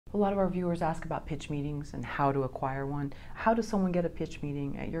A lot of our viewers ask about pitch meetings and how to acquire one. How does someone get a pitch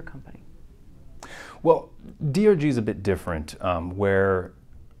meeting at your company? Well, DRG is a bit different, where,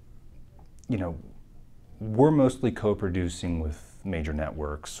 we're mostly co-producing with major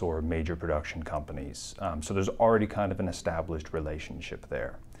networks or major production companies. So there's already kind of an established relationship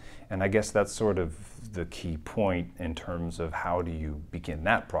there. And I guess that's sort of the key point in terms of how do you begin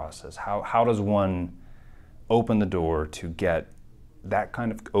that process? How does one open the door to get that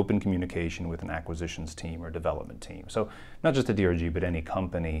kind of open communication with an acquisitions team or development team? So not just a DRG, but any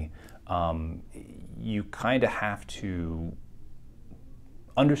company, you kind of have to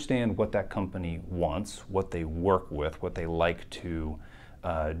understand what that company wants, what they work with, what they like to,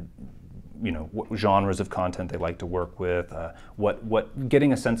 what genres of content they like to work with,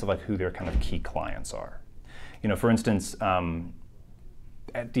 getting a sense of like who their kind of key clients are. For instance,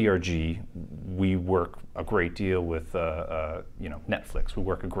 at DRG, we work a great deal with Netflix. We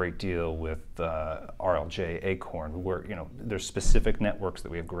work a great deal with RLJ, Acorn. We work, there's specific networks that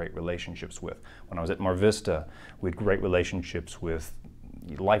we have great relationships with. When I was at MarVista, we had great relationships with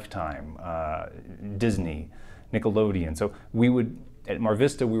Lifetime, Disney, Nickelodeon. So at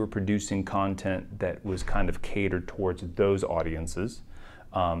MarVista, we were producing content that was kind of catered towards those audiences.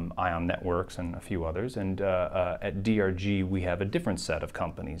 Ion Networks and a few others, and at DRG we have a different set of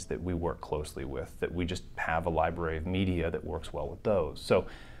companies that we work closely with, that we just have a library of media that works well with those. So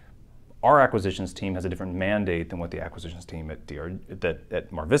our acquisitions team has a different mandate than what the acquisitions team at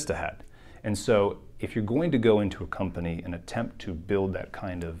MarVista had. And so if you're going to go into a company and attempt to build that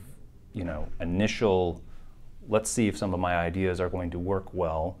kind of initial, let's see if some of my ideas are going to work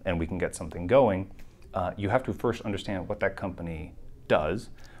well and we can get something going, you have to first understand what that company does,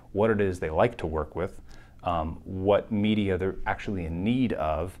 what it is they like to work with, what media they're actually in need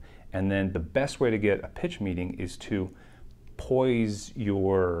of, and then the best way to get a pitch meeting is to poise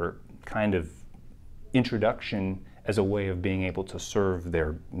your kind of introduction as a way of being able to serve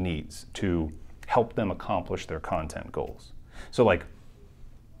their needs, to help them accomplish their content goals. So like,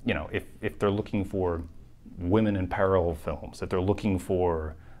 if they're looking for women in peril films, if they're looking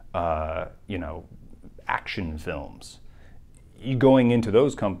for, action films, you going into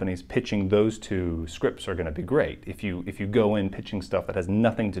those companies, pitching those two scripts are going to be great. If you go in pitching stuff that has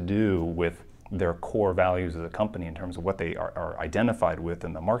nothing to do with their core values as a company in terms of what they are identified with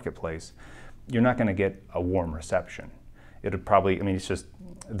in the marketplace, you're not going to get a warm reception. It'd probably, it's just,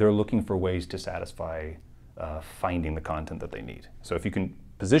 they're looking for ways to satisfy finding the content that they need. So if you can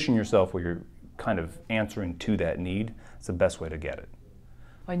position yourself where you're kind of answering to that need, it's the best way to get it.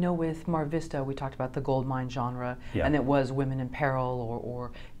 I know with MarVista we talked about the gold mine genre, yeah. And it was women in peril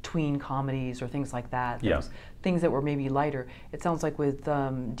or tween comedies or things like that. Yeah. Things that were maybe lighter. It sounds like with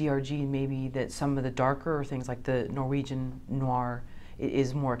DRG maybe that some of the darker things like the Norwegian noir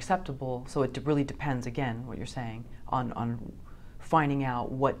is more acceptable. So it really depends, again, what you're saying, on finding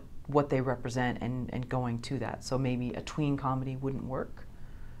out what they represent and going to that. So maybe a tween comedy wouldn't work?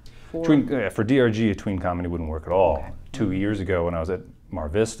 For DRG, a tween comedy wouldn't work at all. Okay. 2 years ago when I was at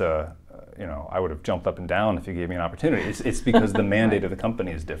MarVista, I would have jumped up and down if you gave me an opportunity. It's because the mandate right. of the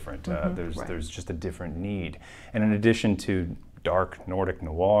company is different. Right. There's just a different need. And in addition to dark Nordic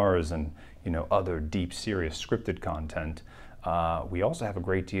noirs and other deep, serious scripted content, we also have a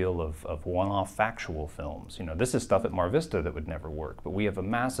great deal of one-off factual films. This is stuff at MarVista that would never work, but we have a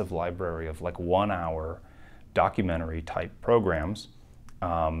massive library of like 1-hour documentary type programs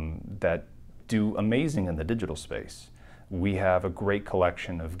that do amazing in the digital space. We have a great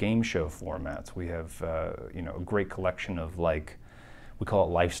collection of game show formats. We have a great collection of, like, we call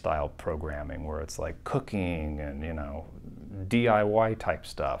it lifestyle programming, where it's like cooking and DIY type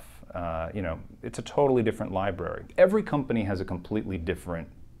stuff. It's a totally different library. Every company has a completely different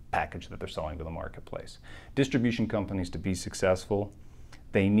package that they're selling to the marketplace. Distribution companies, to be successful,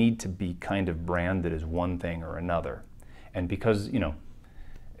 they need to be kind of branded as one thing or another. And because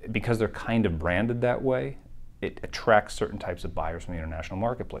they're kind of branded that way, it attracts certain types of buyers from the international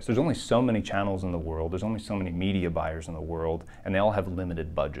marketplace. There's only so many channels in the world, there's only so many media buyers in the world, and they all have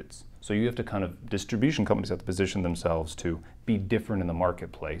limited budgets. So you have to distribution companies have to position themselves to be different in the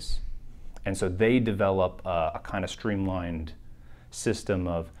marketplace. And so they develop a kind of streamlined system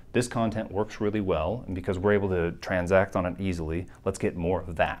of, this content works really well, and because we're able to transact on it easily, let's get more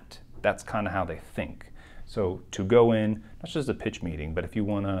of that. That's kind of how they think. So to go in, not just a pitch meeting, but if you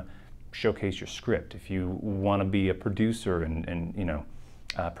want to showcase your script, if you want to be a producer and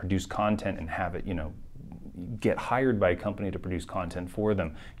produce content and have it, get hired by a company to produce content for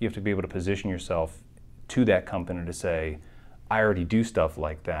them, you have to be able to position yourself to that company to say, I already do stuff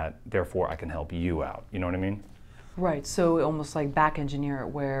like that, therefore I can help you out. You know what I mean? Right, so almost like back engineer it,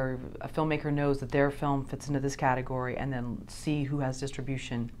 where a filmmaker knows that their film fits into this category and then see who has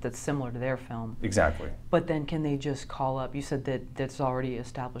distribution that's similar to their film. Exactly. But then can they just call up, you said that there's already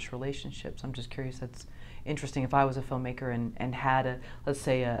established relationships. I'm just curious, that's interesting. If I was a filmmaker and had a, let's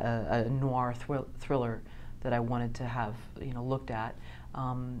say a noir thriller that I wanted to have, you know, looked at,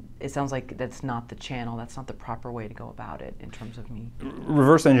 it sounds like that's not the channel, that's not the proper way to go about it in terms of me.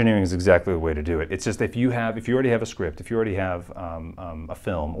 Reverse engineering is exactly the way to do it. It's just if you already have a script, if you already have a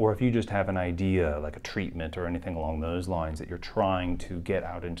film, or if you just have an idea like a treatment or anything along those lines that you're trying to get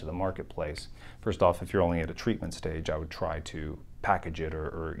out into the marketplace. First off, if you're only at a treatment stage, I would try to package it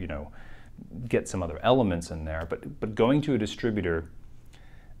or you know, get some other elements in there. But going to a distributor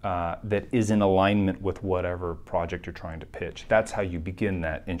that is in alignment with whatever project you're trying to pitch. That's how you begin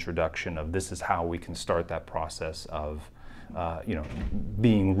that introduction of this is how we can start that process of you know,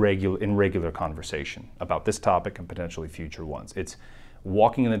 being in regular conversation about this topic and potentially future ones. It's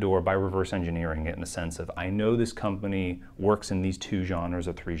walking in the door by reverse engineering it in the sense of I know this company works in these 2 genres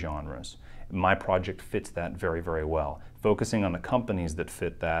or 3 genres. My project fits that very, very well. Focusing on the companies that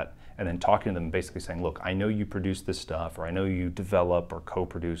fit that and then talking to them, basically saying, look, I know you produce this stuff, or I know you develop or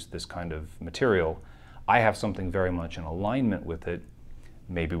co-produce this kind of material. I have something very much in alignment with it.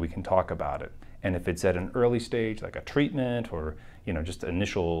 Maybe we can talk about it. And if it's at an early stage, like a treatment or, you know, just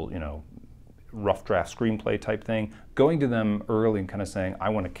initial, you know, rough draft screenplay type thing, going to them early and kind of saying, I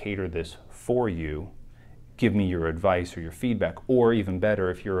want to cater this for you. Give me your advice or your feedback. Or even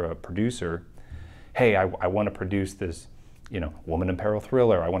better, if you're a producer, hey, I want to produce this, you know, woman in peril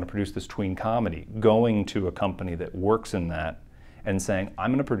thriller, I want to produce this tween comedy, going to a company that works in that and saying,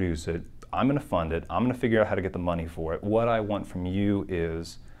 I'm going to produce it, I'm going to fund it, I'm going to figure out how to get the money for it. What I want from you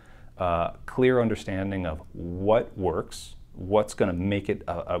is a clear understanding of what works, what's going to make it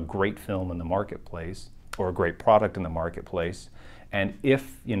a great film in the marketplace or a great product in the marketplace. And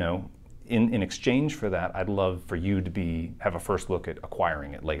if, you know, in exchange for that, I'd love for you to have a first look at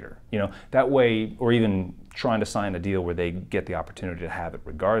acquiring it later. You know, that way, or even trying to sign a deal where they get the opportunity to have it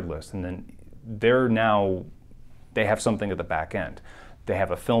regardless. And then they have something at the back end. They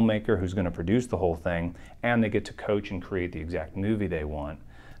have a filmmaker who's going to produce the whole thing, and they get to coach and create the exact movie they want.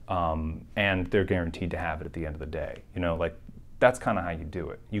 And they're guaranteed to have it at the end of the day. You know, like, that's kind of how you do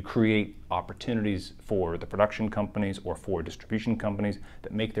it. You create opportunities for the production companies or for distribution companies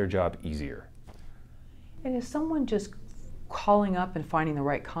that make their job easier. And is someone just calling up and finding the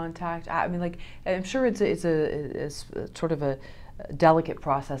right contact? I mean, like, I'm sure it's a sort of a delicate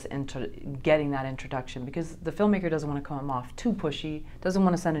process into getting that introduction, because the filmmaker doesn't want to come off too pushy, doesn't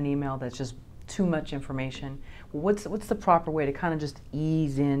want to send an email that's just too much information. What's the proper way to kind of just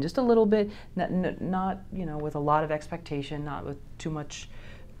ease in just a little bit, not you know, with a lot of expectation, not with too much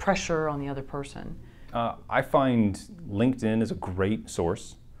pressure on the other person? I find LinkedIn is a great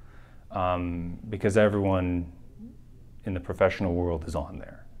source because everyone in the professional world is on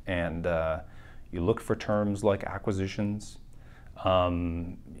there, and you look for terms like acquisitions.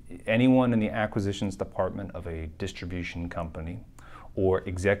 Anyone in the acquisitions department of a distribution company or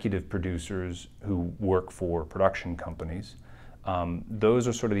executive producers who work for production companies, those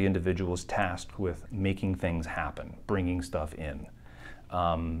are sort of the individuals tasked with making things happen, bringing stuff in.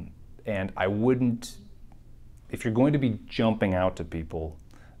 And I wouldn't, if you're going to be jumping out to people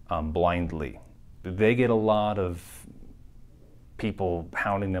blindly, they get a lot of people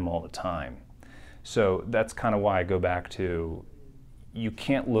hounding them all the time. So that's kind of why I go back to, you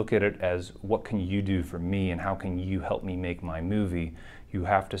can't look at it as what can you do for me and how can you help me make my movie. You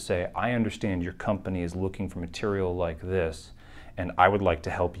have to say, I understand your company is looking for material like this, and I would like to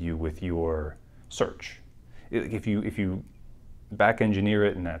help you with your search. If you back engineer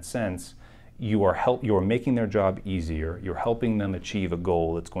it in that sense, you are making their job easier, you're helping them achieve a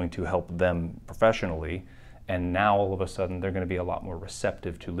goal that's going to help them professionally, and now all of a sudden they're going to be a lot more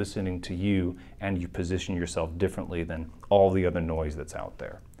receptive to listening to you, and you position yourself differently than all the other noise that's out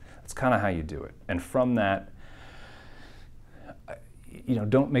there. That's kind of how you do it. And from that, you know,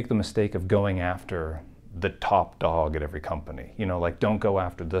 don't make the mistake of going after the top dog at every company. You know, like, don't go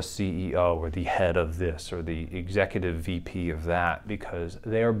after the CEO or the head of this or the executive VP of that, because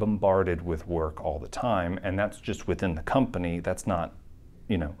they are bombarded with work all the time, and that's just within the company. That's not,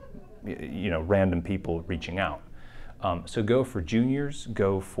 you know, random people reaching out. So go for juniors,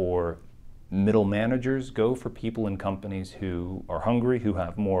 go for middle managers, go for people in companies who are hungry, who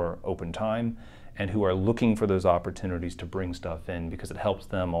have more open time, and who are looking for those opportunities to bring stuff in, because it helps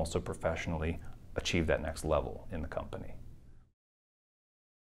them also professionally achieve that next level in the company.